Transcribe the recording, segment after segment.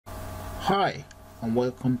Hi and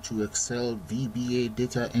welcome to Excel VBA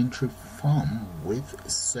data entry form with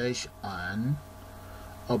search and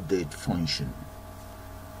update function.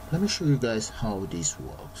 Let me show you guys how this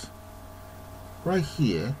works. Right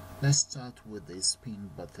here, let's start with the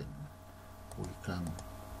spin button. We can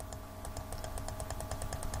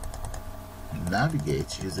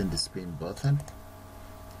navigate using the spin button.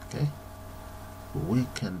 Okay, we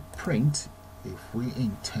can print if we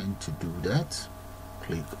intend to do that.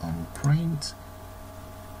 Click on print.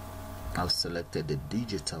 I've selected the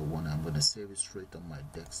digital one. I'm going to save it straight on my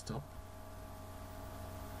desktop,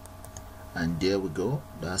 and there we go.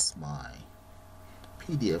 That's my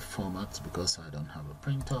PDF format because I don't have a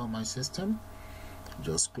printer on my system.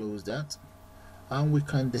 Just close that, and we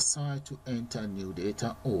can decide to enter new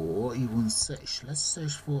data or even search. Let's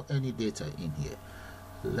search for any data in here.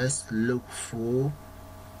 Let's look for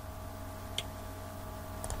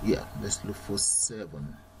let's look for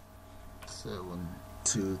 7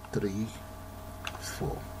 2 3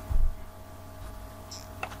 4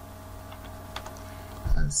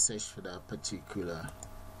 and search for that particular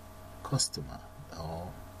customer.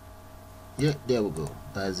 There we go.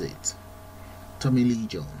 That's it. Tommy Lee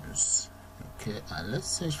Jones. Okay, and let's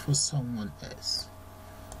search for someone else.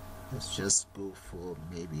 Let's just go for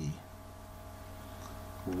maybe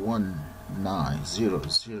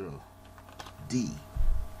 1900D.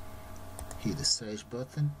 Hit the search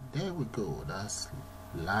button. There we go. That's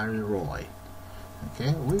Larry Roy.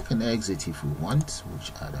 Okay, we can exit if we want,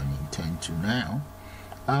 which I don't intend to now,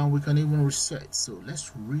 and we can even reset. So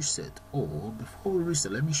let's reset. Or before we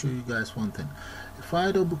reset, let me show you guys one thing. If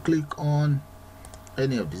I double click on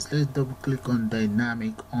any of this, let's double click on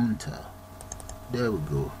dynamic enter. There we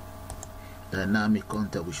go. Dynamic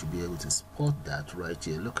enter, we should be able to spot that right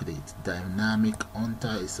here. Look at it. Dynamic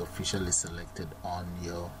enter is officially selected on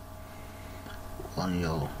your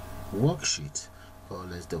worksheet. Or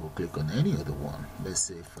let's double click on any other one. Let's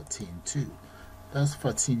say 14.2. That's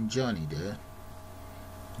 14 Johnny there.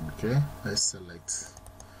 Okay, let's select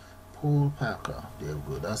Paul Parker. There we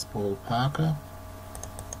go. That's Paul Parker.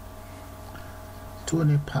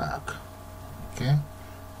 Tony Park. Okay,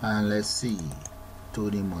 and let's see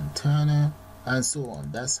Tony Montana, and so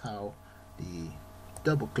on. That's how the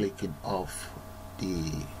double clicking of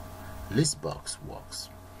the list box works.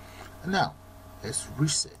 Now let's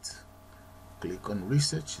reset. Click on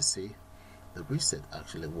reset. You see the reset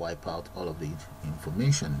actually wipe out all of the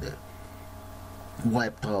information there,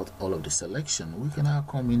 wiped out all of the selection. We can now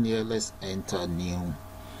come in here. Let's enter new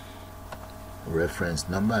reference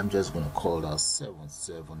number. I'm just going to call that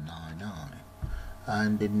 7799,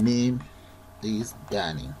 and the name is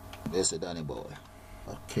Danny. There's a Danny boy.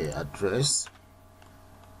 Okay, address,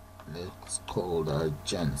 let's call that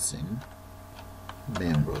Johnson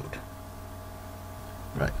Main Road.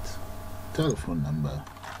 Right. Telephone number,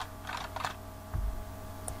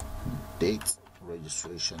 date,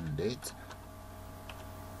 registration date,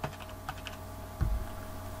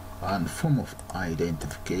 and form of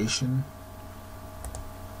identification,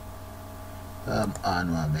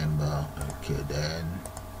 annual member. Okay, then,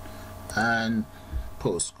 and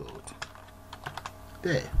postcode.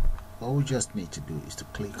 There. All we just need to do is to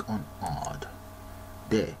click on add.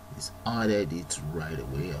 There, it's added it right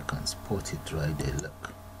away. I can spot it right there.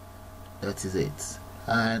 Look, that is it.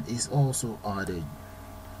 And it's also added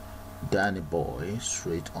Danny boy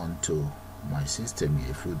straight onto my system here.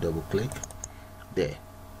 If we double click there,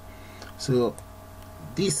 so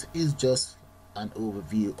this is just an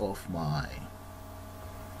overview of my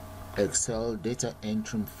Excel data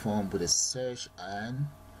entry form with a search and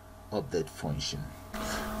update function.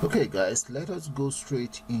 Okay guys, let us go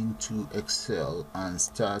straight into Excel and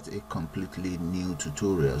start a completely new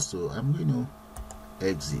tutorial. So I'm going to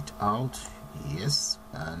exit out, yes,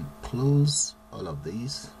 and close all of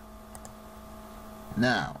these.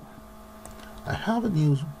 Now I have a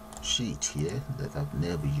new sheet here that I've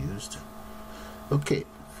never used. Okay,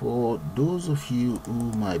 for those of you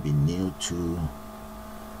who might be new to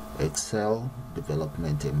Excel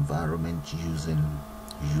development environment using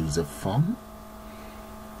Userform,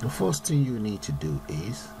 the first thing you need to do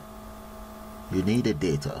is you need a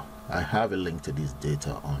data. I have a link to this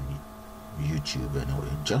data on YouTube anyway,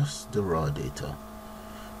 just the raw data,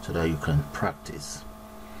 so that you can practice.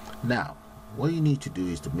 Now what you need to do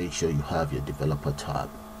is to make sure you have your developer tab.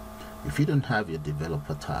 If you don't have your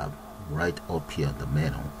developer tab, right up here in the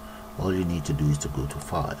menu, all you need to do is to go to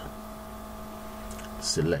file,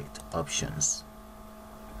 select options.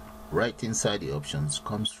 Right inside the options,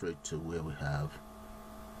 come straight to where we have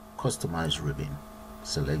customize ribbon.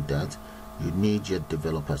 Select that. you need your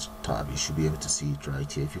developer tab. You should be able to see it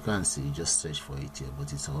right here. If you can't see, just search for it here,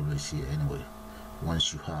 but it's always here anyway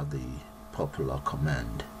once you have the popular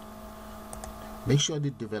command. Make sure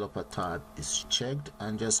the developer tab is checked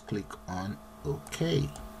and just click on OK.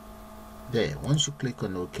 There, once you click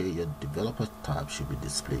on OK, your developer tab should be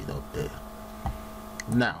displayed up there.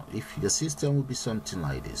 Now, if your system will be something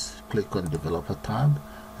like this, click on developer tab,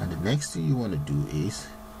 and the next thing you want to do is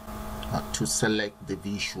to select the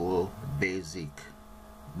Visual Basic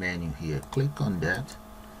menu here. Click on that.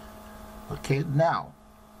 Okay, now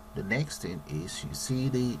the next thing is, you see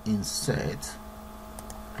the insert.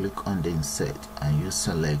 Click on the insert and you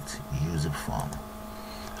select Userform,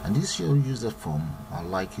 and this is your Userform. I'd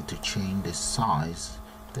like you to change the size.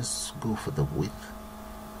 Let's go for the width.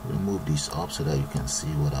 Remove this up so that you can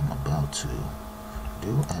see what I'm about to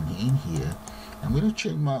do, and in here I'm going to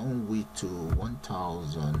change my own width to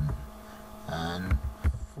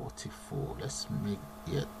 1044. Let's make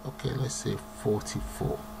it, okay, let's say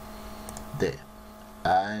 44 there,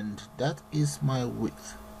 and that is my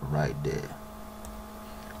width right there,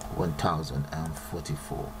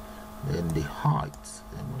 1044. Then the height,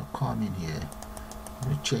 I'm going to come in here, I'm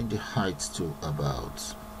going to change the height to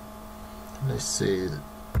about, let's say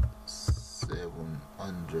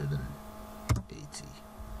 780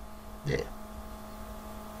 there.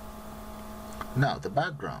 Now the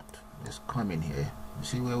background, let's come in here. You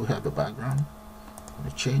see where we have the background? I'm going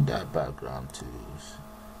to change that background to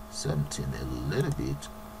something a little bit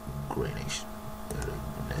greenish.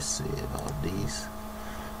 Let's say about this.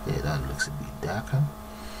 Yeah, that looks a bit darker.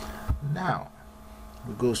 Now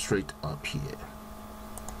we go straight up here.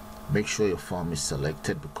 Make sure your form is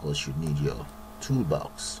selected because you need your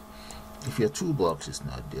toolbox. If your toolbox is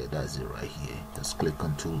not there, that's it right here. Just click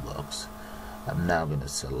on toolbox. I'm now going to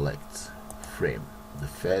select frame. The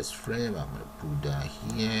first frame I'm going to put down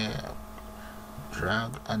here,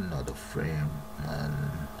 drag another frame, and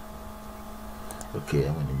okay,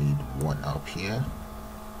 I'm going to need one up here,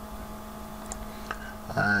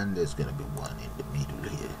 and there's going to be one in the middle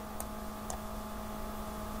here.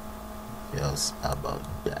 Just about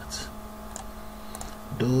that.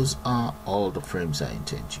 Those are all the frames I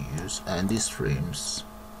intend to use, and these frames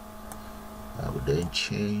I will then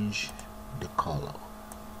change the color.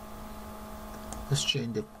 Let's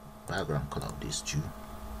change the background color of these two.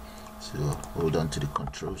 So hold on to the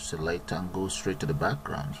control, select, and go straight to the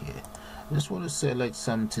background here. I just want to select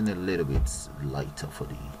something a little bit lighter for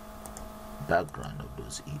the background of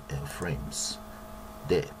those frames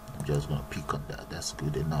there. I'm just going to pick on that. That's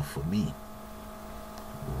good enough for me.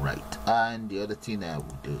 Right, and the other thing I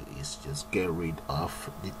will do is just get rid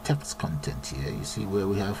of the text content here. You see where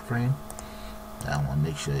we have frame? I want to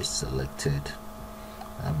make sure it's selected.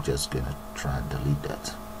 I'm just gonna try and delete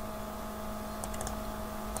that.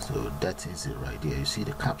 So that is it right there. You see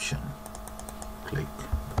the caption. Click,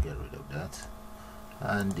 get rid of that,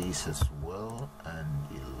 and this as well, and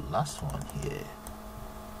the last one here.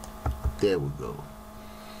 There we go.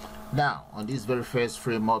 Now on this very first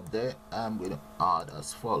frame up there, I'm going to add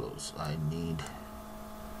as follows. I need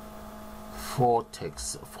 4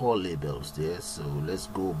 labels there. So let's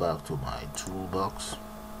go back to my toolbox,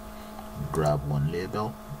 grab one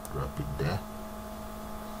label, drop it there.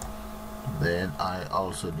 Then I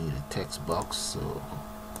also need a text box, so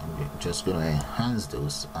I'm just going to enhance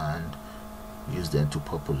those and use them to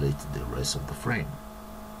populate the rest of the frame.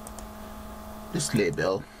 This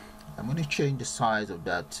label, I'm going to change the size of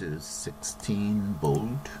that to 16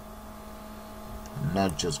 bold. I'm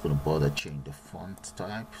not just going to bother change the font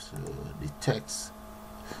type. So the text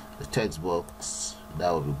box,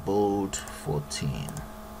 that will be bold 14.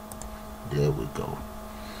 There we go.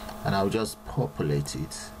 And I'll just populate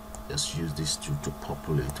it. Just use this tool to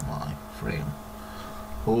populate my frame.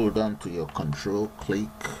 Hold on to your control, click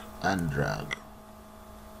and drag.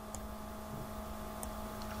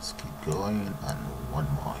 Let's keep going, and one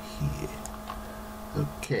more here.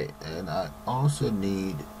 Okay, and I also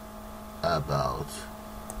need about,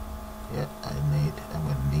 yeah, I'm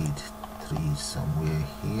gonna need 3 somewhere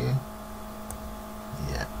here.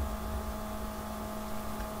 Yeah,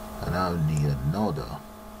 and I'll need another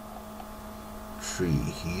 3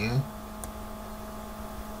 here,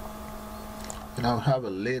 and I'll have a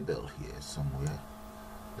label here somewhere.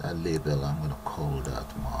 That label, I'm gonna call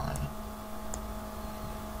that my,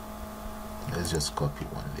 let's just copy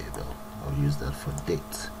one label. I'll use that for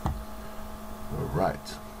date.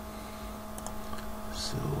 Alright,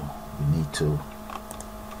 so we need to,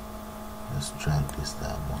 let's drag this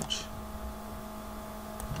that much.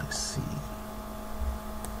 Let's see,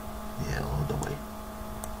 yeah, all the way.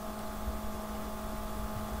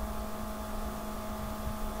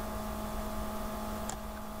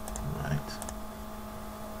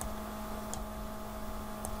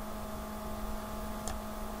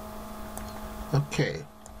 Okay,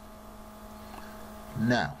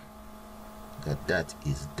 now that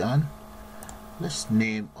is done, let's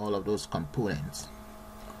name all of those components.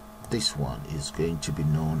 This one is going to be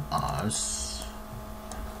known as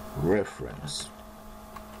reference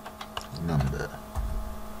number,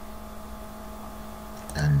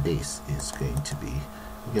 and this is going to be,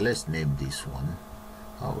 okay, let's name this one.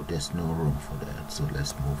 Oh, there's no room for that, so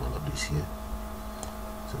let's move all of this here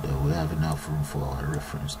so that we have enough room for our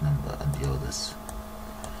reference number and the others.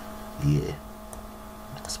 Yeah,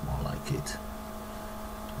 that's more like it.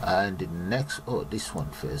 And the next, oh, this one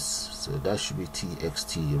first, so that should be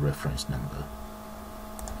txt reference number.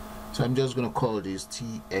 So I'm just going to call this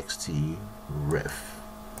txt ref.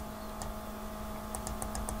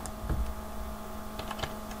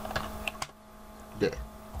 There.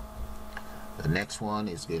 The next one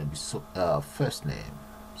is going to be first name.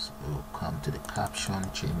 So we'll come to the caption,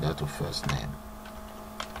 change that to first name,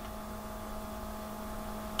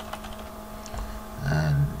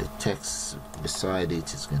 and the text beside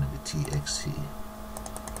it is going to be txt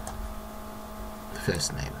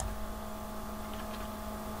first name,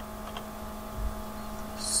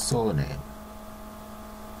 surname,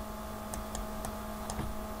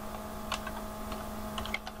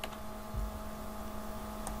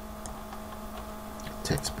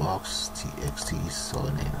 text box txt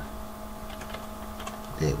surname.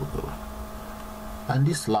 There we go. And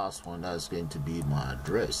this last one, that's going to be my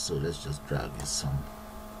address, so let's just drag this some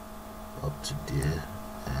up to there,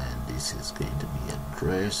 and this is going to be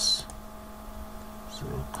address. So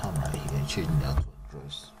come right here and change that to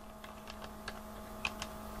address.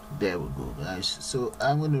 There we go, guys. So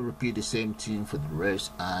I'm going to repeat the same thing for the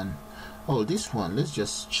rest. And oh, this one, let's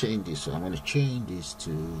just change this. So I'm going to change this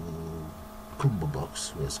to combo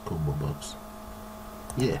box. Where's combo box?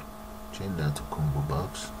 Yeah, change that to combo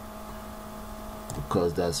box,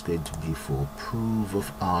 because that's going to be for proof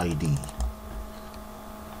of ID.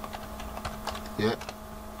 Yeah.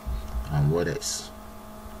 And what else?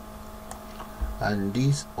 And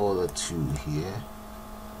these other two here,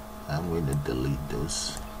 I'm going to delete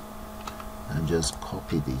those and just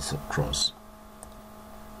copy these across.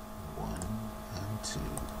 1 and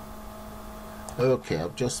 2. Okay, I'll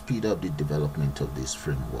just speed up the development of this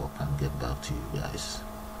framework and get back to you guys.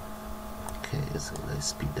 Okay, so let's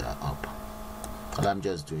speed that up. All I'm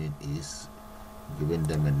just doing is giving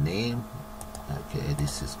them a name. Okay,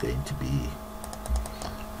 this is going to be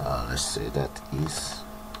let's say that is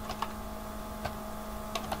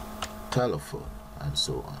telephone, and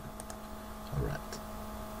so on. All right.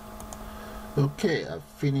 Okay, I've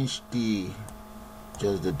finished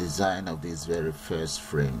just the design of this very first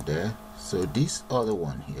frame there. So this other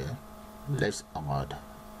one here, let's add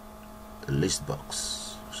a list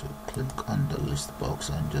box. So click on the list box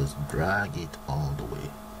and just drag it all the way.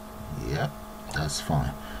 Yeah, that's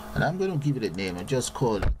fine. And I'm going to give it a name and just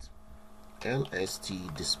call it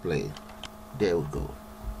LST display. There we go.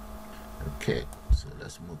 Okay, so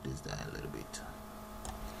let's move this down a little bit.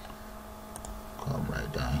 Come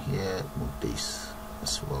right down here, move this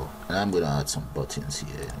as well. And I'm going to add some buttons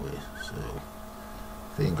here anyway. So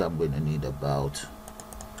I think I'm going to need about,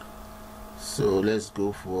 so let's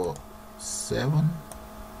go for 7.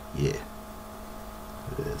 Yeah,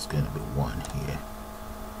 there's going to be 1 here,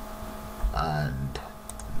 and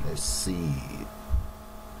let's see,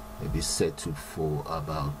 maybe set to for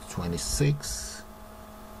about 26.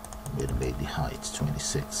 I'm going to make the height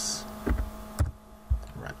 26,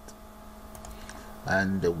 right?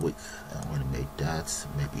 And the width, I'm going to make that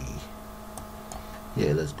maybe,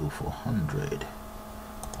 yeah, let's go for 100.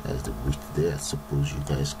 That's the width there. Suppose you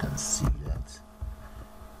guys can see that.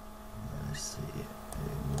 Let's see,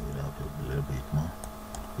 move it up a little bit more.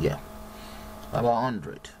 Yeah, about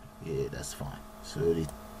 100. Yeah, that's fine. So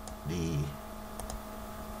the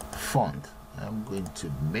font, I'm going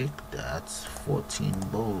to make that 14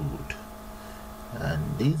 bold,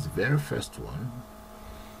 and this very first one,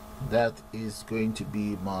 that is going to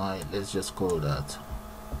be my, let's just call that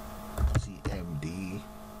CMD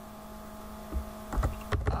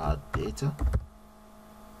add data.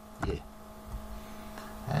 Yeah,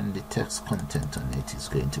 and the text content on it is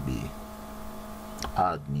going to be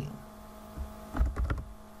add new.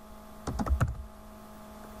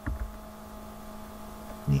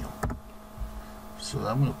 So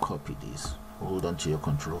I'm going to copy this, hold on to your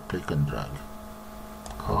control, click and drag,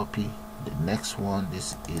 copy. The next one,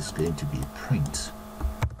 this is going to be print,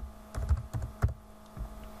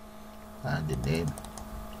 and the name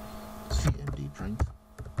CMD print.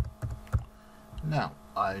 Now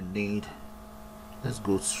I need, let's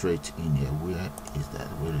go straight in here. Where is that?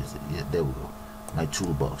 Where is it? Yeah, there we go. My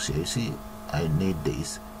toolbox here. You see, I need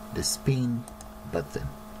this, the spin button.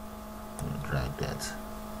 I'm going to drag that,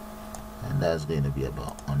 and that's going to be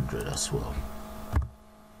about 100 as well.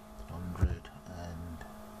 100, and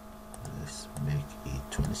let's make it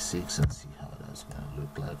 26 and see how that's going to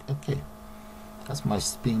look like. Okay, that's my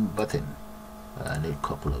spin button. I need a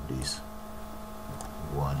couple of these.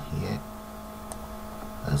 One here,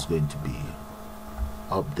 that's going to be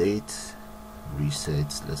update,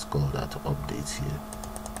 reset. Let's call that update here.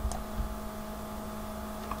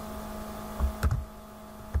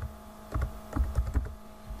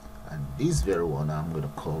 And this very one, I'm going to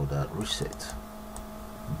call that reset.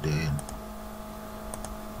 Then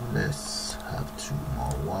let's have two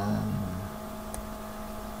more. 1,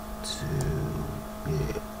 2,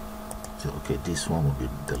 yeah. So okay, this one will be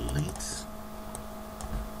delete.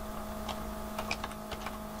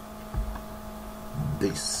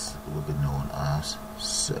 This will be known as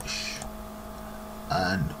search,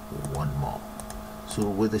 and one more. So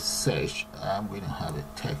with the search, I'm going to have a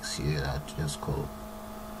text here that just called,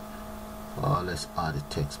 let's add a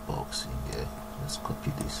text box in there. Let's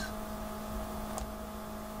copy this,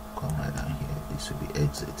 come right down here, this will be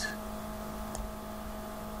exit,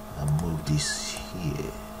 and move this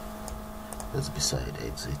here, that's beside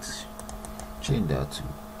exit, change that to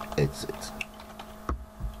exit.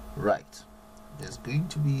 Right, there's going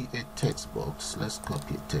to be a text box. Let's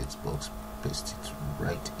copy a text box, paste it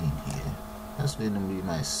right in here. That's going to be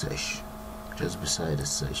my search, just beside the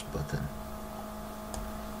search button.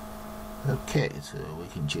 Okay, so we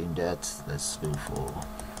can change that. Let's go for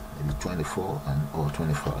maybe 24 and or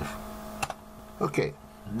 25. Okay,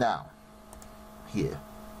 now here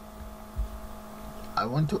I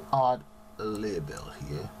want to add a label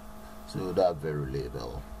here. So that very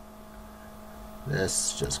label,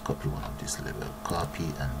 let's just copy one of these labels, copy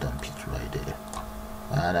and dump it right there.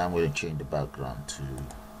 And I'm going to change the background to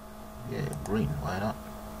green, why not,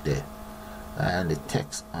 there. And the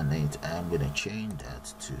text on it, I'm going to change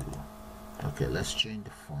that to, okay, let's change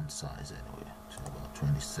the font size anyway to about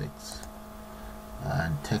 26.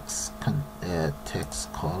 And text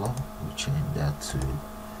color, we change that to,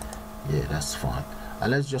 yeah, that's fine.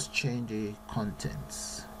 And let's just change the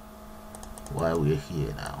contents while we're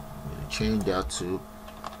here now. I'm going to change that to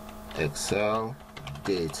Excel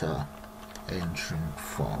data entering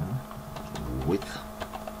form with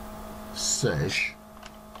search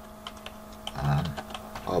and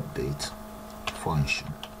update function.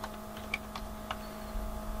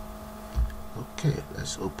 Okay,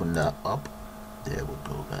 let's open that up. There we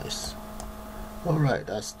go, guys. All right,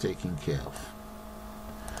 that's taken care of.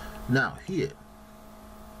 Now here,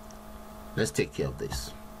 let's take care of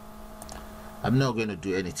this. I'm not going to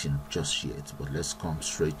do anything just yet, but let's come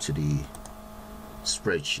straight to the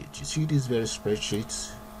spreadsheet. You see this very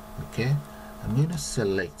spreadsheet? Okay, I'm going to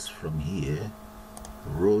select from here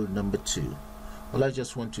row number 2. All I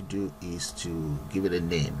just want to do is to give it a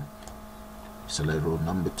name. Select row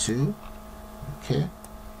number 2, okay,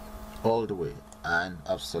 all the way, and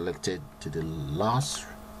I've selected to the last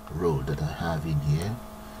row that I have in here.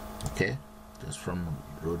 Okay, just from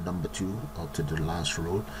row number 2 up to the last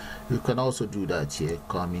row. You can also do that here,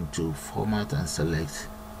 come into format and select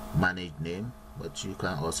manage name, but you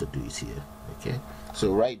can also do it here. Okay,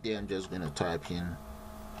 so right there I'm just going to type in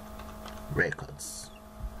records.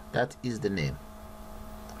 That is the name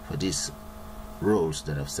for these rows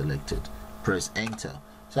that I've selected. Press enter.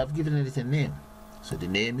 So I've given it a name, so the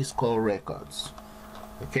name is called records.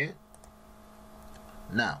 Okay,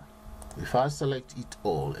 now if I select it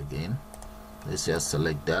all again, let's just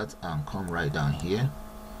select that and come right down here,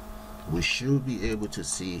 we should be able to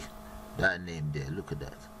see that name there. Look at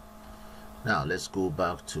that. Now let's go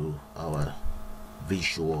back to our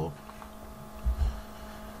visual.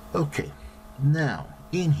 Okay, now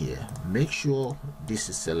in here, make sure this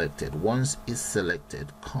is selected. Once it's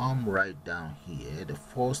selected, come right down here. The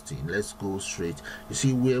first thing, let's go straight. You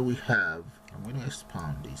see where we have, I'm going to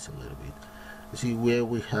expand this a little bit. You see where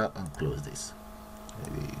we have, and close this,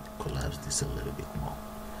 maybe collapse this a little bit more.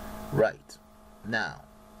 Right now,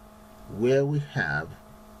 where we have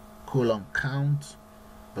column count,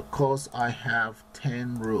 because I have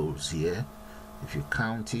 10 rows here, if you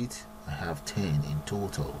count it, I have 10 in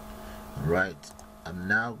total. Right, I'm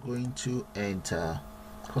now going to enter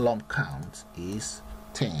column count is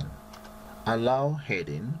 10. Allow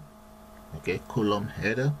heading, okay, column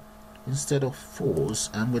header, instead of false,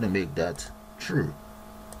 I'm going to make that true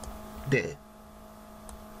there.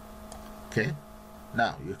 Okay,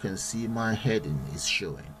 now you can see my heading is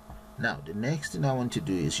showing. Now the next thing I want to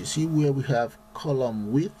do is, you see where we have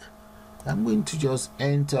column width, I'm going to just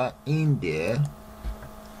enter in there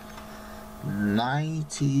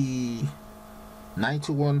 90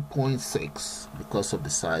 91.6 because of the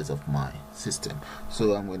size of my system.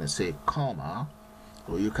 So I'm going to say comma,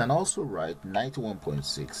 or you can also write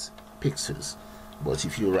 91.6 pixels, but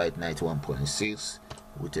if you write 91.6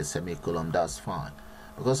 with a semicolon, that's fine.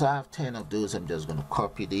 Because I have 10 of those, I'm just going to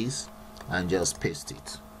copy this and just paste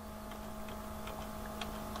it.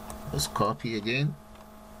 Let's copy again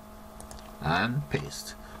and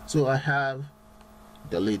paste. So I have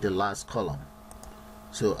delete the last column.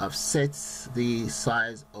 So I've set the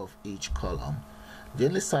size of each column. The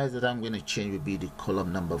only size that I'm going to change will be the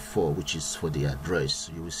column number 4, which is for the address.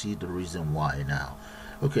 You will see the reason why now.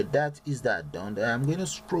 Okay, that is that done. I'm going to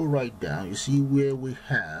scroll right down. You see where we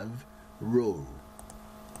have row.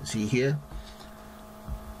 You see here,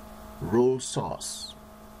 row source.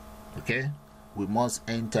 Okay, we must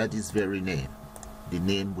enter this very name, the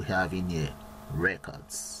name we have in here,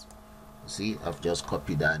 records. You see, I've just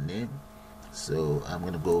copied that name. So I'm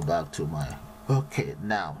going to go back to my, okay,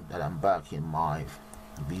 now that I'm back in my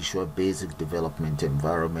Visual Basic Development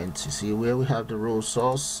environment, you see where we have the row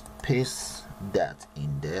source, paste that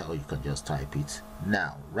in there, or you can just type it.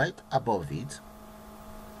 Now right above it,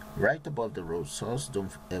 right above the row source,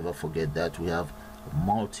 don't ever forget that we have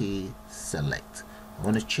multi-select. I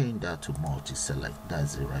want to change that to multi-select.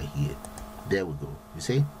 That's it right here. There we go. You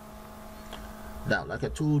see, now like I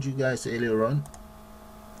told you guys earlier on,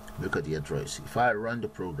 look at the address. If I run the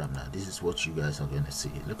program now, this is what you guys are going to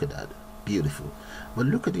see. Look at that, beautiful. But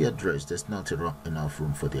look at the address. There's not enough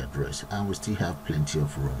room for the address, and we still have plenty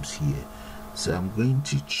of rooms here. So I'm going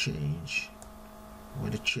to change, I'm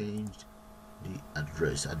going to change the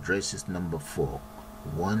address. Address is number 4.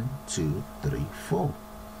 1 2 3 4.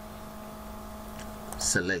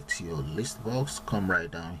 Select your list box, come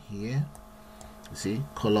right down here. You see,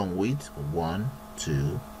 column width 1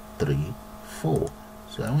 2 3 4.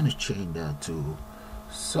 So I want to change that to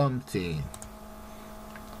something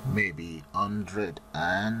maybe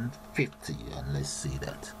 150, and let's see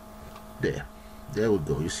that. There we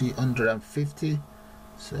go. You see 150.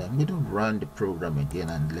 So I'm going to run the program again,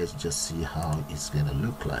 and let's just see how it's going to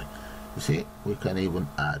look like. You see, we can even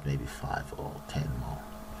add maybe 5 or 10 more.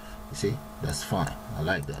 You see, that's fine. I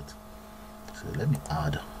like that. So let me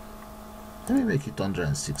make it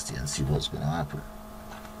 160 and see what's going to happen.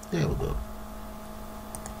 There we go.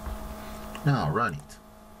 Now run it.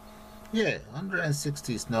 Yeah,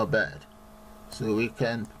 160 is not bad. So we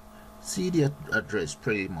can see the address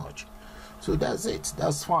pretty much. So that's it.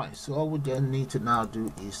 That's fine. So all we then need to now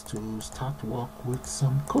do is to start work with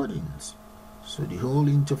some codings. So the whole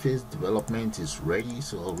interface development is ready.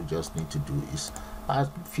 So all we just need to do is add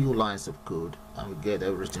a few lines of code and we get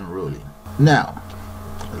everything rolling. Now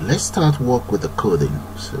let's start work with the coding.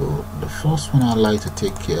 So the first one I'd like to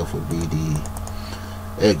take care of will be the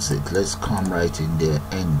exit. Let's come right in there,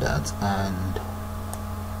 end that, and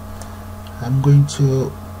I'm going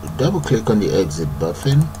to double click on the exit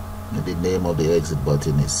button. The name of the exit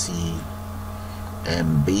button is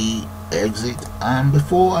CMB exit, and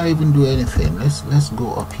before I even do anything, let's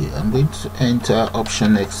go up here. I'm going to enter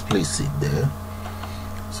option explicit there,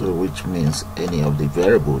 so which means any of the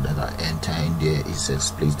variable that I enter in there is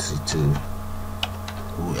explicit to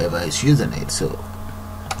whoever is using it. So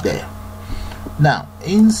there. Now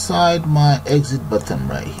inside my exit button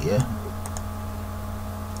right here,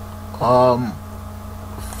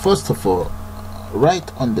 first of all, right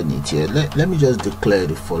underneath here, let me just declare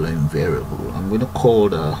the following variable. I'm going to call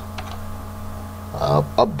the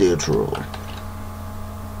update row.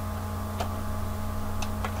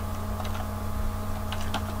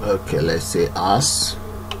 Okay, let's say as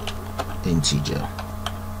integer.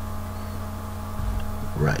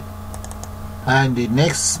 Right. And the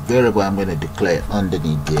next variable I'm going to declare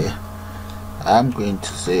underneath there, I'm going to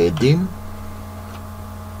say dim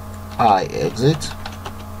I exit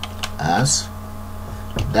as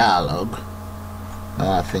dialog.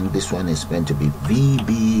 Now I think this one is meant to be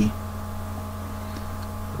VB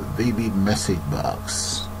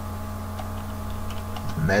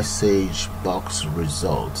message box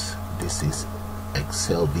results. This is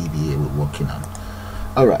Excel VBA we're working on.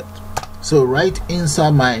 Alright, so right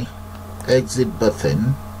inside my exit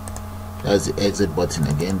button, that's the exit button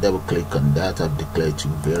again, double click on that. I've declared 2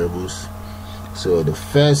 variables. So the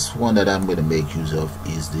first one that I'm going to make use of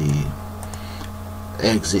is the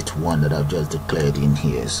exit one that I've just declared in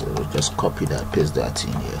here. So just copy that, paste that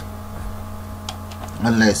in here,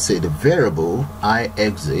 and let's say the variable I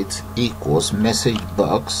exit equals message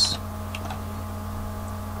box,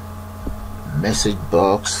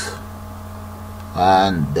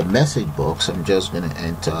 and the message box I'm just going to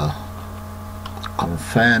enter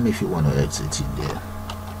confirm if you want to exit in there.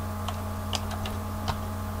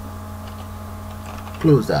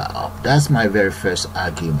 close that up. That's my very first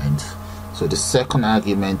argument. So the second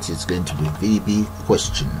argument is going to be VB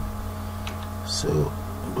question. So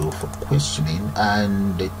go for questioning,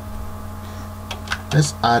 and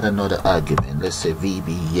let's add another argument. Let's say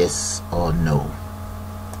VB yes or no.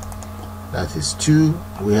 That is 2.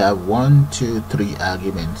 We have 1, 2, 3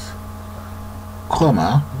 arguments,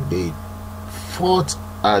 comma. The fourth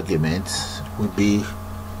argument would be,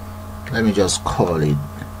 let me just call it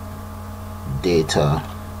data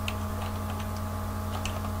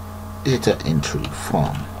entry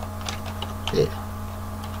form. There.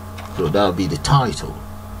 So that'll be the title.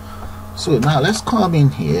 So now let's come in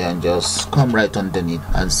here and just come right underneath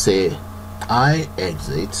and say I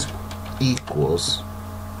exit equals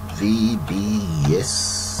VB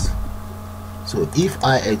yes. So if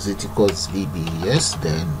I exit equals VB yes,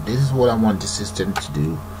 then this is what I want the system to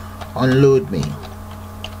do. Unload me.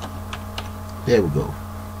 There we go.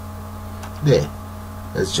 There.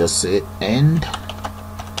 Let's just say end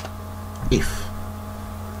if,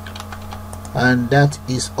 and that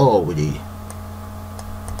is all with the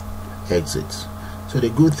exit. So the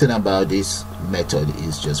good thing about this method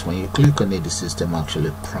is just when you click on it, the system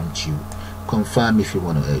actually prompts you confirm if you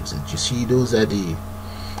want to exit. You see, those are the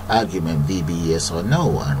argument VB yes or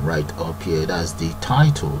no, and right up here that's the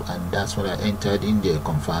title, and that's what I entered in there.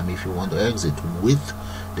 Confirm if you want to exit with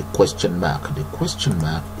the question mark. The question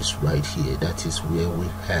mark is right here. That is where we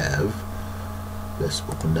have, let's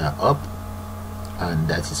open that up, and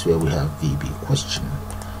that is where we have VB question.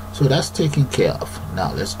 So that's taken care of.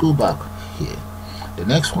 Now let's go back here. The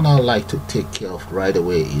next one I'd like to take care of right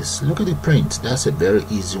away is look at the print. That's a very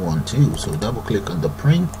easy one too. So double click on the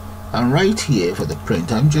print, and right here for the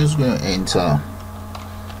print I'm just going to enter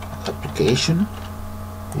application,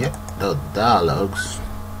 yep, the dialogues,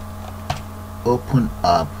 open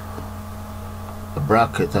up a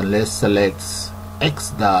bracket, and let's select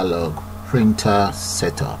X dialog printer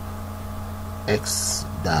setup. X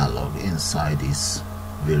dialog inside this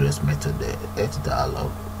various method there. X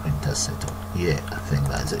dialog printer setup. Yeah, I think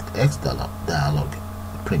that's it. X dialog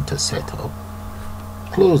printer setup.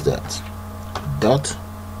 Close that. Dot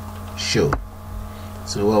show.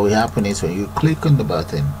 So what will happen is when you click on the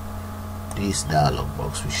button, this dialog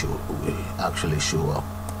box will actually show up.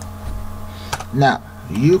 Now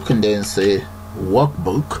you can then say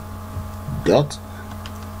workbook dot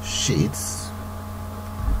sheets,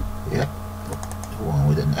 yeah, the one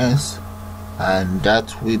with an S, and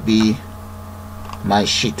that will be my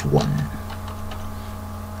sheet 1.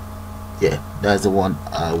 Yeah, that's the one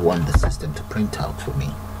I want the system to print out for me.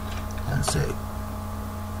 And say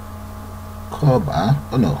comma,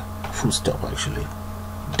 oh no, full stop actually,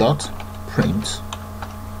 dot print,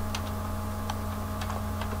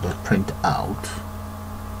 dot print out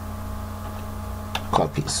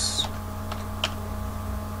copies.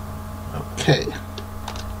 Okay,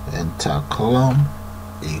 enter column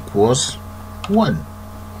equals 1,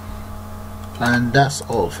 and that's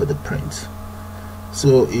all for the print.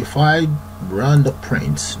 So if I run the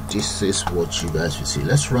print, this is what you guys will see.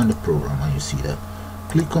 Let's run the program, and you see that.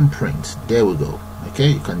 Click on print. There we go. Okay,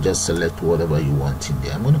 you can just select whatever you want in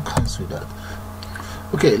there. I'm going to cancel that.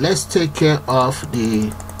 Okay, let's take care of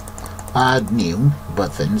the add new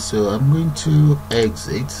button. So I'm going to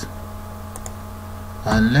exit,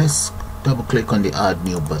 and let's double click on the add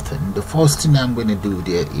new button. The first thing I'm going to do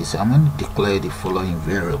there is I'm going to declare the following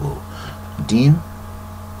variable. Dim,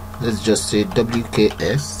 let's just say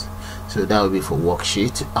WKS, so that will be for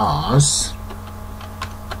worksheet, as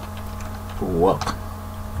work.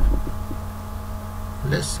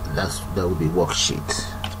 That will be worksheet.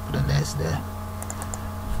 Let's put an S there.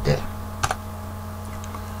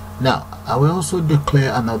 Now I will also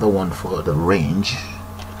declare another one for the range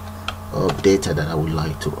of data that I would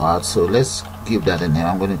like to add. So let's give that a name.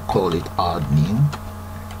 I'm going to call it add new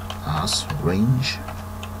as range.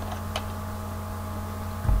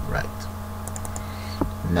 Right.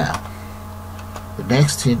 Now the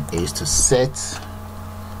next thing is to set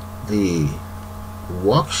the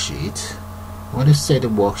worksheet. I want to set the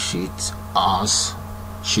worksheet as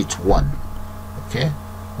sheet 1. Okay,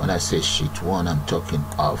 when I say sheet 1, I'm talking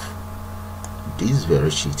of this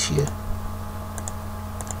very sheet here,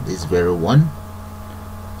 this very one.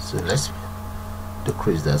 So let's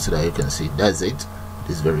decrease that so that you can see that's it,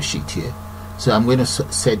 this very sheet here. So I'm going to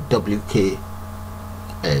set WKS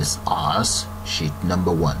as sheet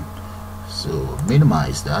number 1. So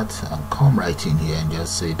minimize that and come right in here and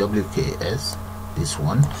just say WKS, this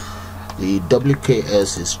one. The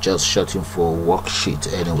WKS is just shorting for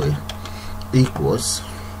worksheet anyway, equals,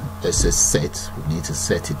 let's say set, we need to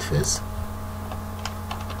set it first,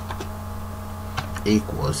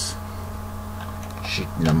 equals sheet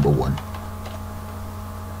number 1.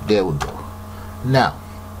 There we go. Now,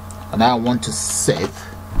 and I want to save,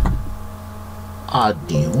 add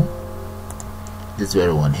new, this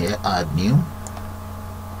very one here, add new,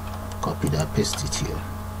 copy that, paste it here,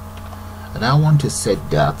 and I want to set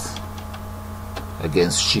that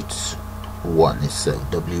against sheet 1 itself,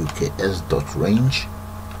 wks.range,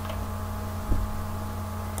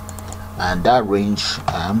 and that range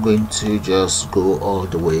I'm going to just go all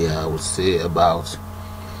the way, I would say about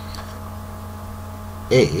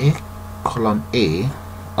column A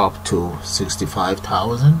up to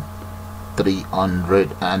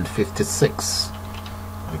 65,356.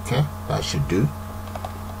 okay, that should do.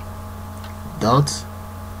 Dot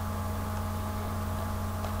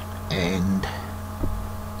and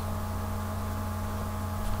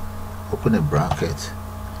open a bracket,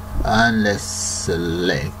 and let's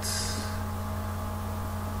select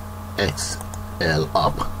XL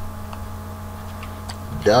up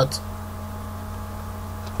dot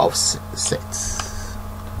offset.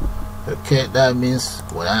 Okay, that means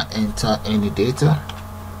when I enter any data,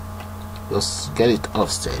 just get it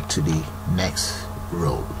offset to the next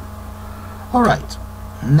row. Alright,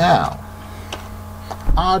 now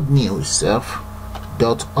add new itself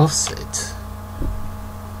dot offset.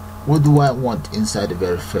 What do I want inside the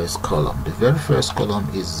very first column? The very first column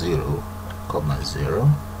is 0, 0.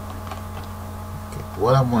 Okay,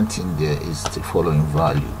 what I'm wanting there is the following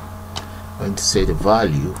value. I'm going to say the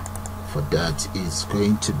value for that is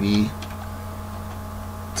going to be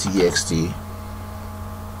txt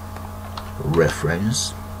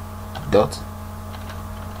reference dot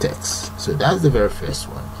text. So that's the very first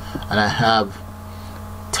one, and I have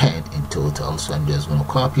 10 in total, so I'm just going to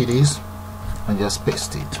copy this and just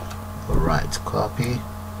paste it. Alright, copy,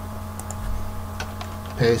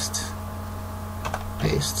 paste,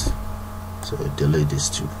 paste. So delete this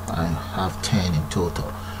too. I have 10 in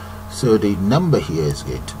total. So the number here is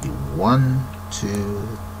going to be 1, 2,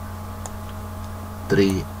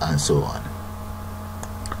 3, and so on.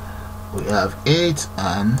 We have 8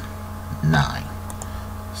 and 9.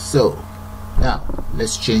 So now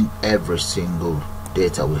let's change every single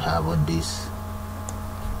data we have on this.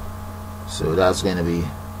 So that's going to be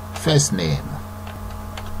first name.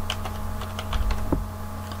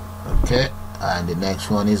 Okay, and the next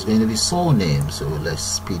one is going to be surname. So let's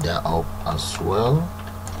speed that up as well.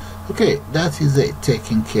 Okay, that is it,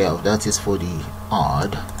 taken care of. That is for the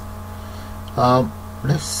odd.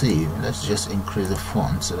 Let's see, let's just increase the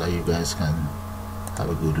font so that you guys can have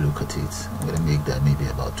a good look at it. I'm gonna make that maybe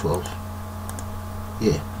about 12.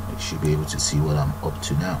 Yeah, you should be able to see what I'm up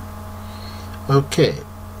to now. Okay,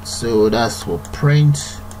 so that's for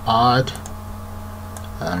print, odd,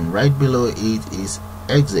 and right below it is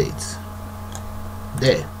exit.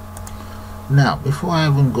 There. Now, before I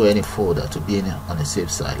even go any further to be on the safe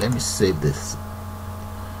side, let me save this.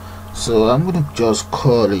 So I'm going to just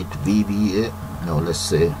call it VBA. No, let's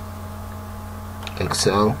say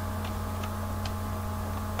Excel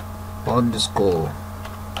underscore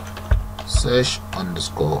search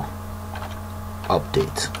underscore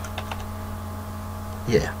update.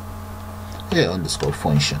 Yeah, underscore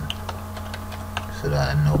function, so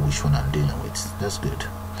that I know which one I'm dealing with. That's good.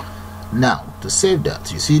 Now to save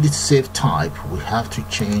that, you see the save type, we have to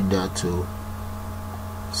change that to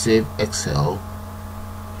save Excel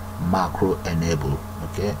macro enable.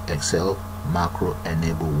 Okay, Excel macro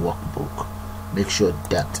enable workbook. Make sure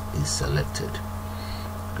that is selected.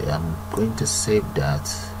 Okay, I'm going to save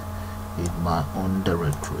that in my own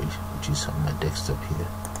directory, which is on my desktop here.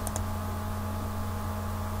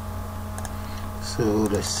 So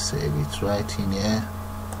let's save it right in here.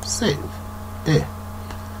 Save. There.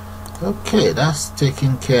 Okay, that's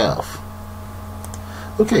taken care of.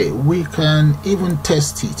 Okay, we can even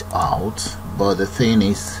test it out, but the thing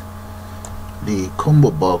is, the combo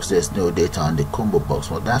box, there's no data on the combo box.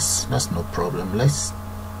 Well, that's no problem. Let's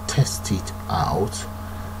test it out.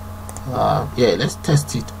 Yeah, let's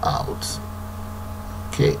test it out.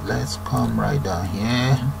 Okay, let's come right down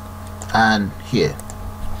here and here.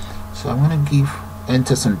 So I'm gonna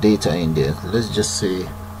enter some data in there. Let's just say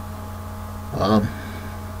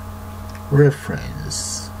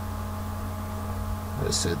reference,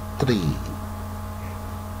 let's say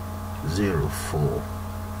 304,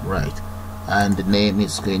 right, and the name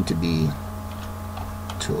is going to be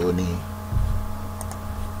Tony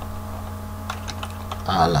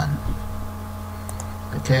Allen.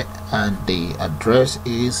 Okay, and the address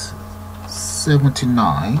is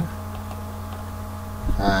 79,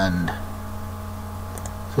 and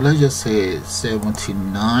so let's just say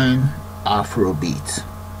 79 Afrobeat.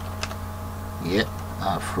 Yep,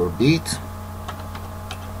 Afrobeat.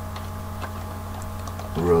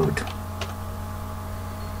 road.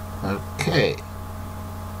 Okay,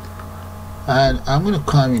 and I'm going to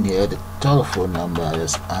come in here, the telephone number I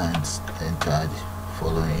just entered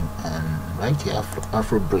following, and right here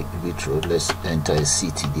Afro Beach Road, let's enter a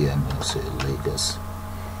city there. I'm going to say Lagos.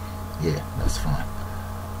 Yeah, that's fine.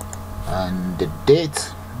 And the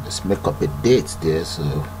date, let's make up a date there,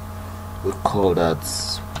 so we call that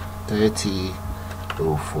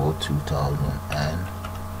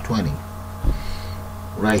 30/04/2020.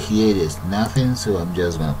 Right here there's nothing, so I'm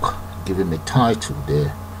just gonna give him a title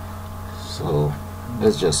there. So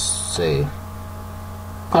let's just say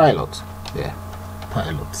pilot. Yeah,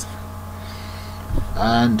 pilot.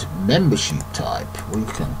 And membership type, we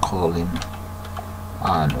can call him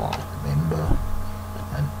annual member,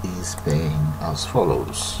 and is paying as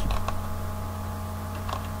follows.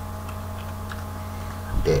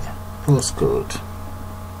 There, postcode.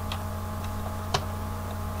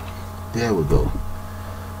 There we go.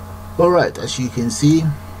 Alright, as you can see,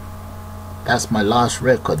 that's my last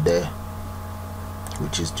record there,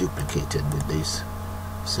 which is duplicated with this.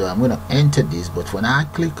 So I'm going to enter this, but when I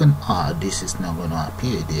click on R, this is not going to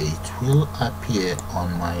appear there. It will appear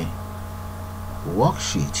on my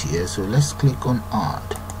worksheet here. So let's click on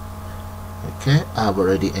add. Okay, I've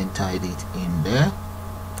already entered it in there,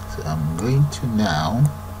 so I'm going to now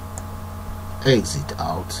exit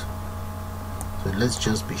out. So let's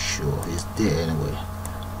just be sure it's there anyway.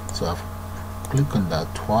 So I've clicked on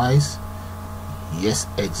that twice. Yes,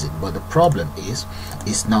 exit. But the problem is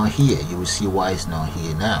it's not here. You will see why it's not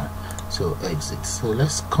here now. So exit. So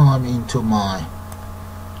let's come into my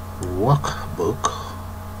workbook.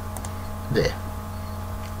 There.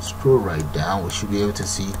 Scroll right down. We should be able to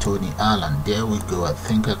see Tony Allen. There we go. I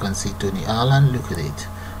think I can see Tony Allen. Look at it.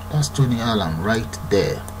 That's Tony Allen right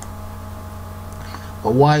there.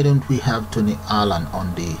 But why don't we have Tony Allen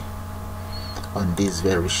on this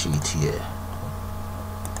very sheet here,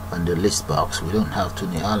 on the list box? We don't have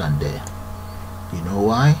Tony Allen there. You know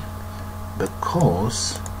why?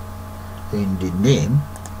 Because in the name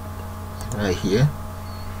right here,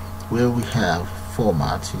 where we have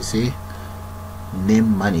format, you see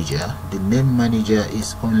name manager, the name manager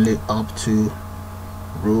is only up to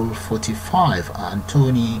rule 45, and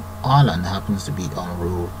Tony Allen happens to be on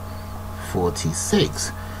rule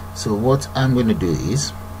 46. So what I'm going to do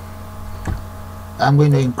is I'm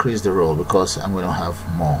going to increase the row because I'm going to have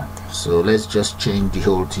more. So let's just change the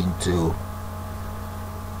whole thing to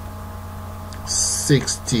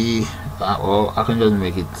 60, or I can just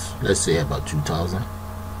make it, let's say about 2000.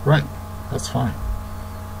 Right, that's fine.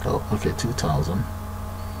 Oh, okay, 2000.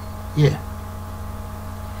 Yeah.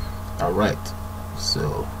 All right.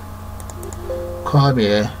 So come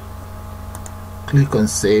here, click on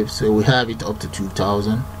save. So we have it up to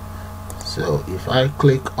 2000. So if I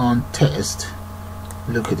click on test,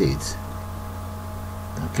 look at it.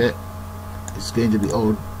 Okay, it's going to be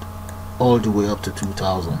all the way up to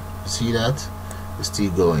 2000. See that? It's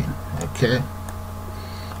still going. Okay,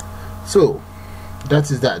 so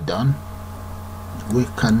that is that done. We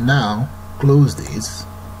can now close this.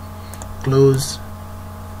 Close.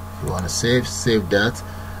 If you want to save that.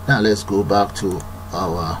 Now let's go back to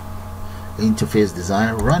our interface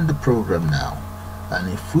design, run the program now,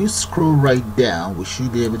 and if we scroll right down, we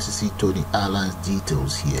should be able to see Tony Allen's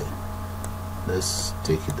details here. Let's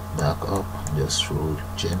take it back up, just scroll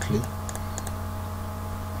gently.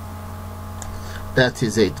 That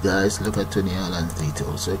is it, guys. Look at Tony Allen's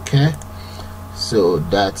details. Okay, so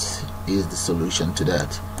that is the solution to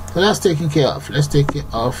that. So that's taken care of. Let's take it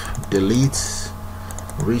off, delete,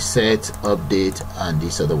 reset, update, and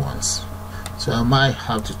these other ones. So I might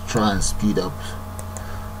have to try and speed up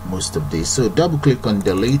most of this. So double click on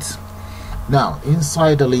delete. Now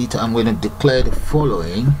inside delete, I'm going to declare the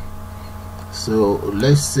following. So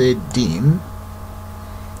let's say dim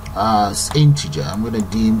as integer. I'm going to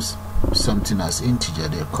dim something as integer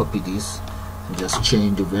there. Copy this and just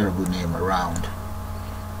change the variable name around.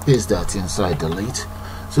 Paste that inside delete.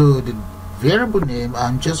 So the variable name,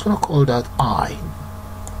 I'm just going to call that I.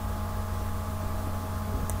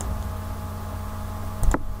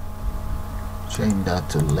 Change that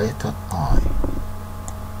to letter I.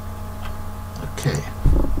 Okay.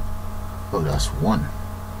 Oh, that's 1.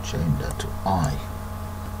 Change that to I.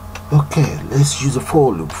 Okay, let's use a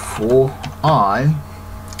for loop. For I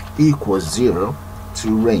equals 0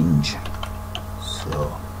 to range.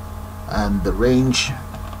 So, and the range,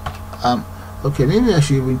 okay, maybe I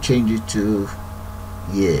should even change it to,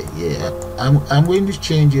 I'm going to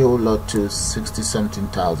change a whole lot to 60 something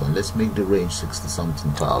thousand. Let's make the range 60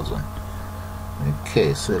 something thousand.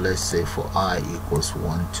 Okay, so let's say for I equals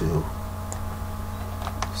 1 to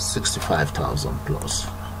 65,000 plus.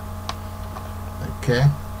 Okay,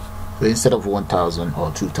 so instead of 1,000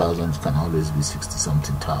 or 2,000, it can always be 60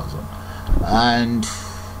 something thousand. And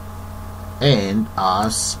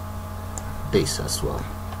as this as well,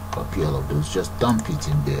 copy all of those, just dump it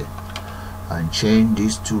in there and change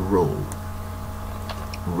this to row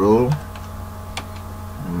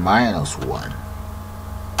 -1.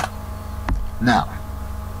 Now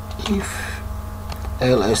if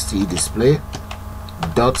lst display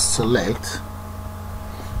dot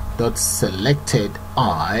selected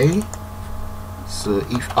I, so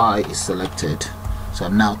if I is selected, so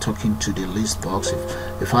I'm now talking to the list box.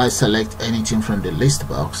 If I select anything from the list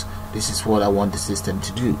box, this is what I want the system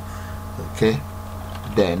to do. Okay,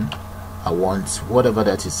 then I want whatever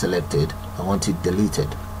that is selected, I want it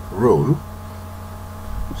deleted. Row,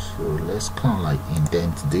 so let's kind of like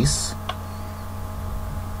indent this,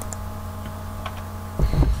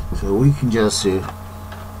 so we can just say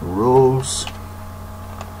rows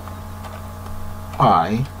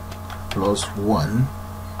I plus 1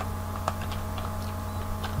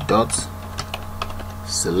 dot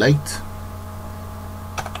select.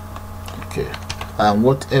 Okay, and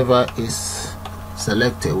whatever is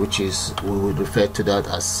selected, which is, we would refer to that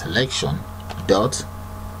as selection, dot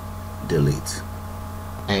delete.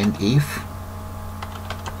 And if,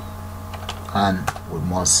 and we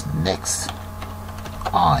must next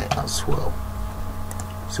I as well.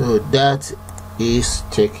 So that is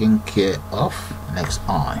taken care of. Next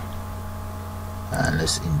I, and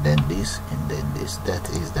let's indent this, that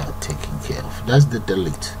is that taken care of. That's the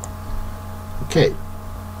delete. Okay,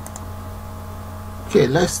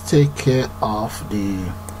 let's take care of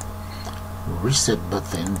the reset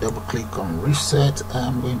button. Double click on reset.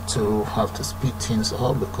 I'm going to have to speed things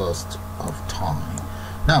up because of time.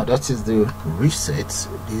 Now that is the reset.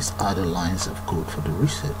 These are the lines of code for the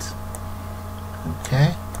reset.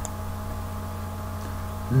 Okay,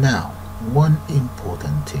 now one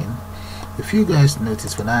important thing, if you guys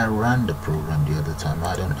notice, when I ran the program the other time,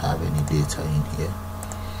 I don't have any data in here,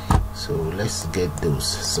 so let's get those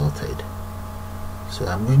sorted. So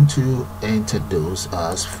I'm going to enter those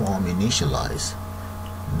as form initialize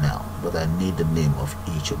now, but I need the name of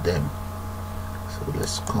each of them. So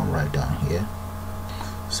let's come right down here.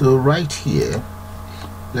 So right here,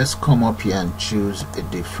 let's come up here and choose a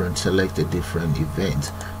different, select a different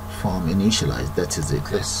event, form initialize. That is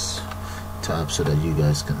it. Let's tab so that you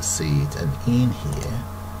guys can see it, and in here,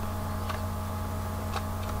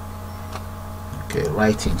 okay,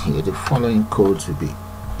 right in here, the following codes will be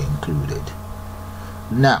included.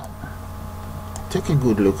 Now take a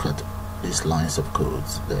good look at these lines of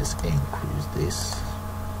codes. Let's increase this,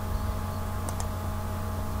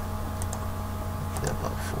 okay,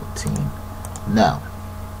 about 14. Now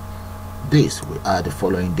this will add the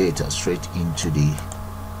following data straight into the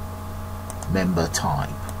member type.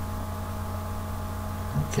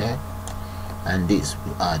 Okay, and this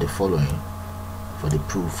will add the following for the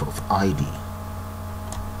proof of ID.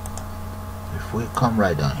 If we come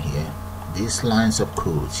right down here, these lines of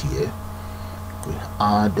codes here will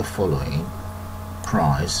add the following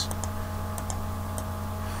price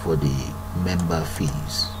for the member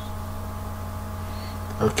fees.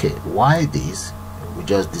 Okay, why this? We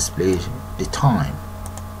just display the time.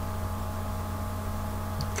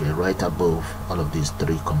 Okay, right above all of these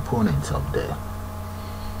three components up there.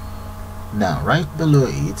 Now right below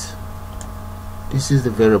it, this is the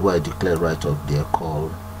variable I declared right up there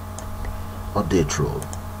called update row.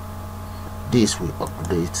 This will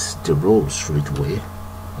update the row straight away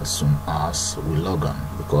as soon as we log on,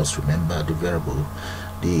 because remember, the variable,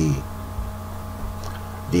 the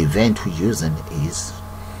event we're using is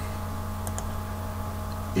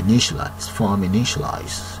initialize, form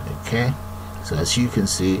initialize. Okay, so as you can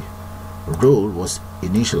see, role was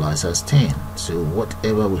initialized as 10, so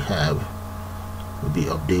whatever we have will be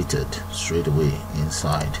updated straight away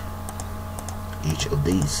inside each of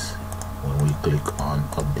these when we click on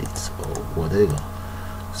updates or whatever.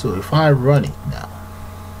 So if I run it now,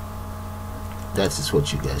 that is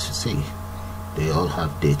what you guys should see. They all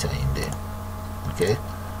have data in there. Okay,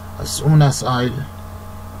 as soon as I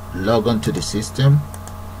log on to the system,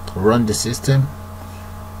 run the system,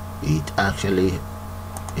 it actually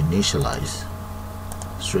initialize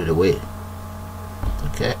straight away.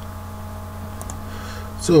 Okay,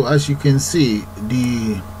 so as you can see,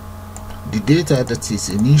 the data that is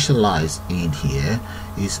initialized in here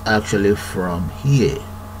is actually from here.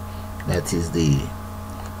 That is the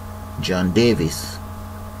John Davis.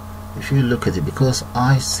 If you look at it, because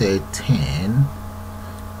I said 10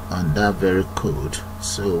 on that very code,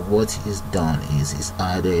 so what is done is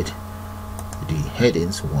added the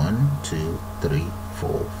headings 1, 2, 3,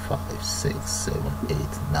 4, 5, 6, 7, 8,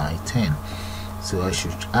 9, 10. So I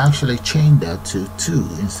should actually change that to 2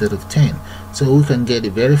 instead of 10, so we can get the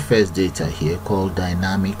very first data here called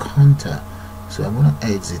dynamic hunter. So I'm going to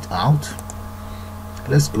exit out.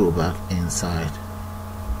 Let's go back inside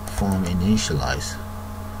form initialize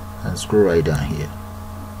and scroll right down here.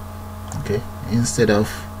 Okay, instead of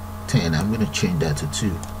 10, I'm going to change that to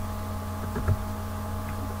 2.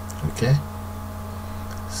 Okay,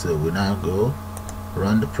 so we now go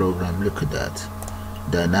run the program. Look at that,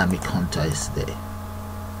 dynamic hunter is there.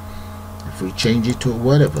 If we change it to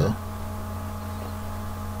whatever,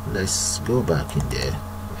 let's go back in there.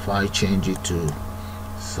 If I change it to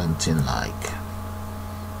something like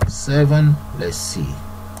 7, let's see,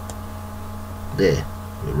 there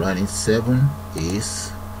we're running 7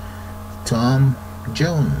 is Tom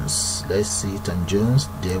Jones. Let's see, Tom Jones,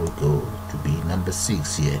 there we go, to be number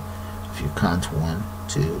 6 here. If you count 1,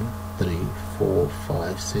 2, 3, 4,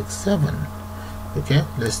 5, 6, 7. Okay,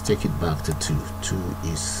 let's take it back to 2. 2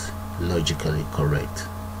 is logically correct,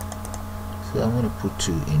 so I'm going to put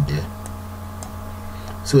 2 in there.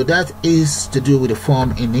 So that is to do with the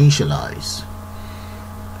form initialize.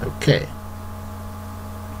 Okay,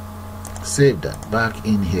 save that back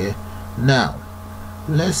in here. Now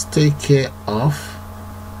let's take care of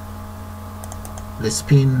the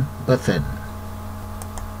spin button,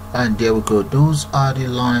 and there we go. Those are the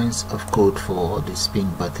lines of code for the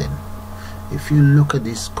spin button. If you look at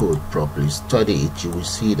this code properly, study it, you will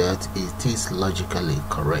see that it is logically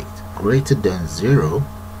correct. Greater than 0,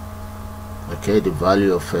 okay, the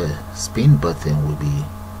value of a spin button will be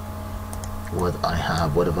what I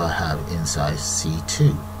have, whatever I have inside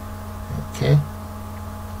C2, okay,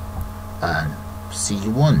 and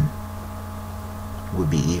C1 will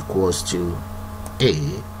be equals to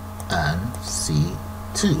A and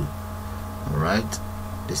C2. All right,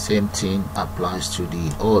 the same thing applies to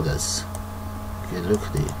the others. Okay, look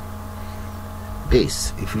at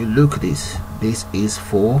this. If you look at this is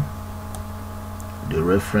for the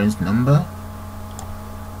reference number,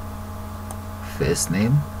 first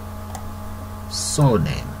name,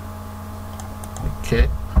 surname, okay,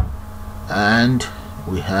 and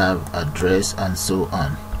we have address and so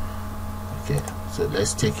on. Okay, so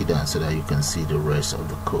let's take it down so that you can see the rest of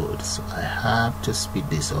the code. So I have to speed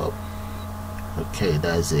this up. Okay,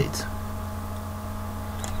 that's it.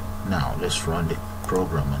 Now let's run the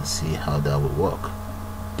program and see how that will work.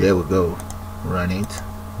 There we go, run it.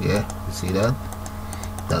 Yeah, you see that?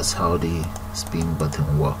 That's how the spin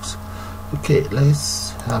button works. Okay,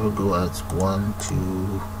 let's have a go at 1,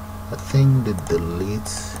 2. I think the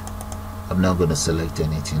delete, I'm not going to select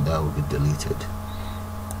anything that will be deleted.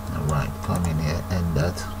 Alright, come in here and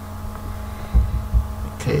that.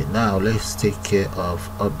 Okay, now let's take care of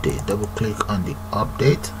update. Double click on the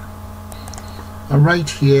update, and right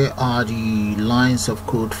here are the lines of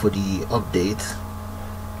code for the update.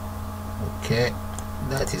 Okay,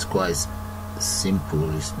 that is quite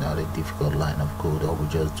simple. It's not a difficult line of code. All we're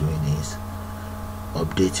just doing is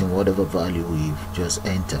updating whatever value we've just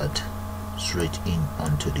entered straight in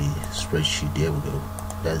onto the spreadsheet. There we go,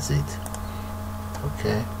 that's it.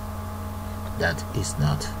 Okay, that is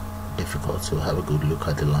not difficult, so have a good look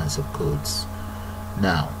at the lines of codes.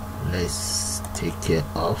 Now let's take care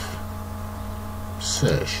of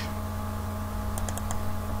search.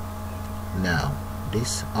 Now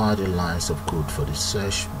these are the lines of code for the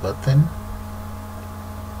search button.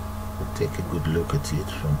 We'll take a good look at it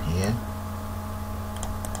from here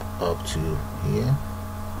up to here.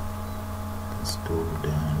 Let's go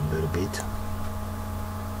down a little bit.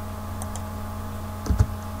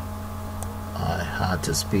 I had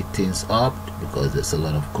to speed things up because there's a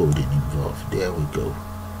lot of coding involved. There we go,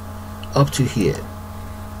 up to here.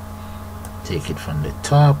 Take it from the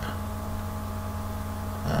top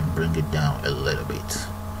and bring it down a little bit,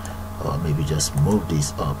 or maybe just move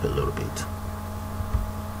this up a little bit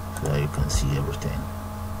so that you can see everything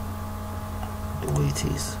the way it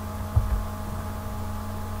is.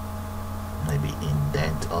 Maybe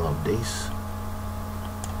indent all of this.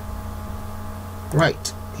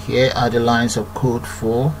 Right, here are the lines of code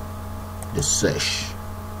for the search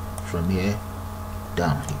from here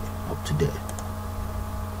down here up to there.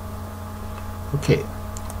 Okay,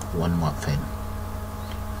 one more thing.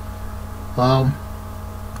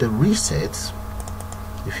 The reset,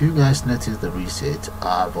 if you guys notice the reset,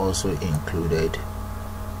 I've also included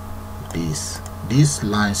these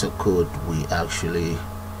lines of code. We actually,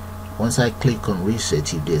 once I click on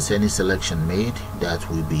reset, if there's any selection made, that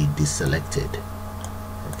will be deselected.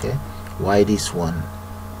 Okay, why this one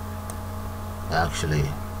actually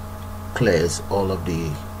clears all of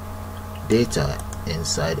the data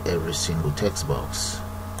inside every single text box,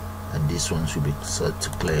 and this one should be set to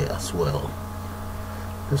clear as well.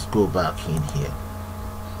 Let's go back in here.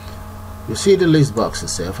 You see the list box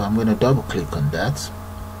itself. I'm going to double click on that.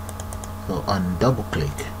 So on double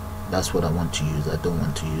click, that's what I want to use. I don't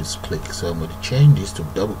want to use click, so I'm going to change this to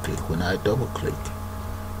double click. When I double click,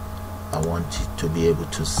 I want it to be able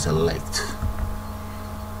to select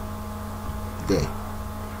there.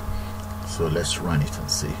 So let's run it and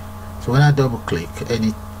see. So when I double click,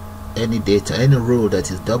 any data, any row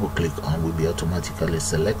that is double click on will be automatically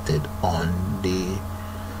selected on the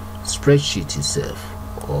spreadsheet itself,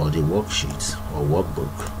 or the worksheet or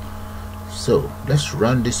workbook. So let's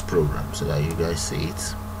run this program so that you guys see it.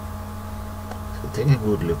 So take a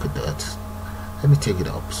good look at that. Let me take it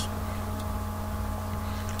up.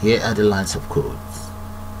 Here are the lines of code.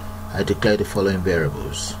 I declare the following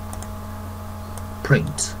variables.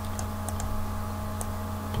 Print,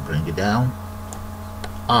 to bring it down.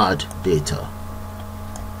 Add data,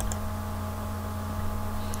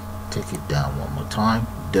 take it down one more time.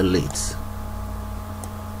 Delete.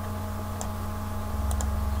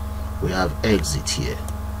 We have exit here,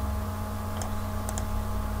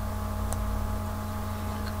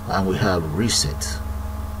 and we have reset.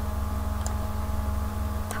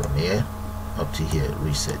 From here up to here,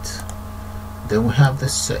 reset. Then we have the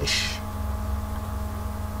search.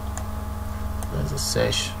 There's a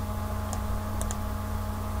search.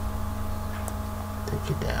 Take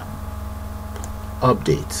it down.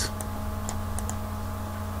 Update.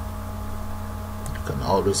 You can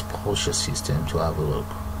always pause your system to have a look.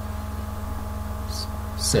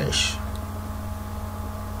 Search.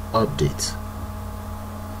 Update.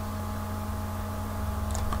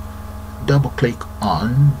 Double click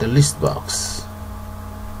on the list box.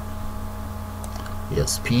 Your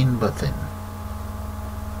Spinbutton.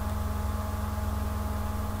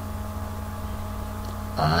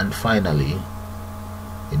 And finally,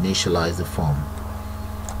 initialize the form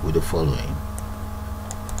with the following.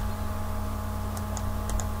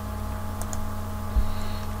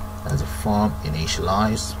 As a form,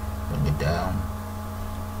 initialize, bring it down,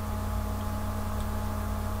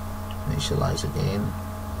 initialize again,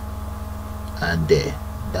 and there.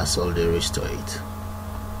 That's all there is to it.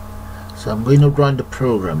 So I'm going to run the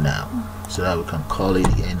program now so that we can call it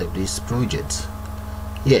the end of this project.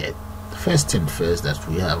 Yeah, first thing first that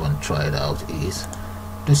we haven't tried out is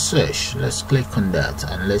the search. Let's click on that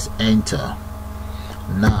and let's enter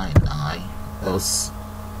 99 else.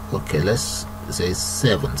 Okay, let's say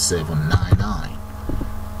 7799.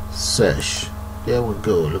 Search. There we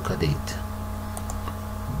go. Look at it.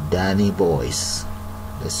 Danny Boyce.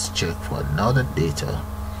 Let's check for another data.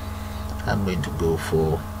 I'm going to go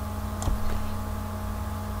for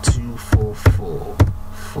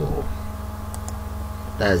 2444.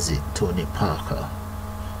 That's it. Tony Parker.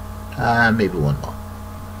 Maybe one more.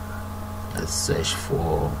 Let's search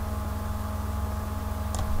for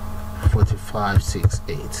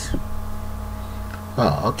 4568.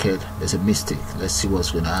 Oh, okay, there's a mistake. Let's see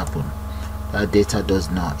what's going to happen. That data does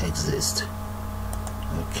not exist.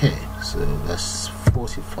 Okay, so that's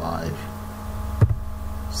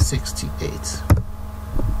 4568.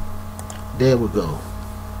 There we go.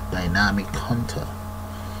 Dynamic hunter.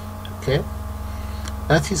 Okay,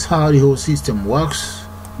 that is how the whole system works.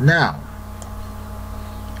 Now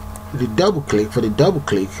the double click,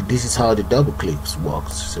 this is how the double clicks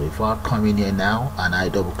works. So if I come in here now and I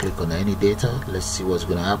double click on any data, let's see what's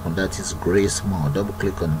going to happen. That is gray small. Double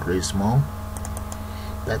click on gray small.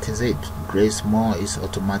 That is it. Gray small is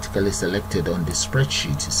automatically selected on the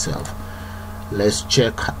spreadsheet itself. Let's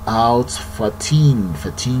check out 14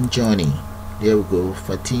 Johnny. There we go.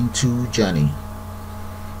 14-2 Johnny.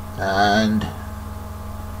 And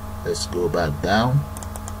let's go back down.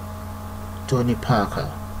 Tony Parker.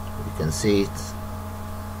 You can see it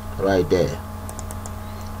right there.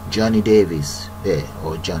 Johnny Davis there,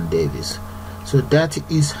 or John Davis. So that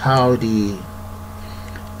is how the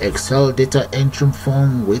Excel data entry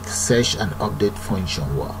form with search and update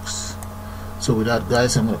function works. So with that,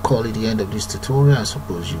 guys, I'm going to call it the end of this tutorial. I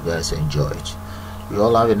suppose you guys enjoyed. You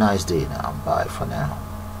all have a nice day now. Bye for now.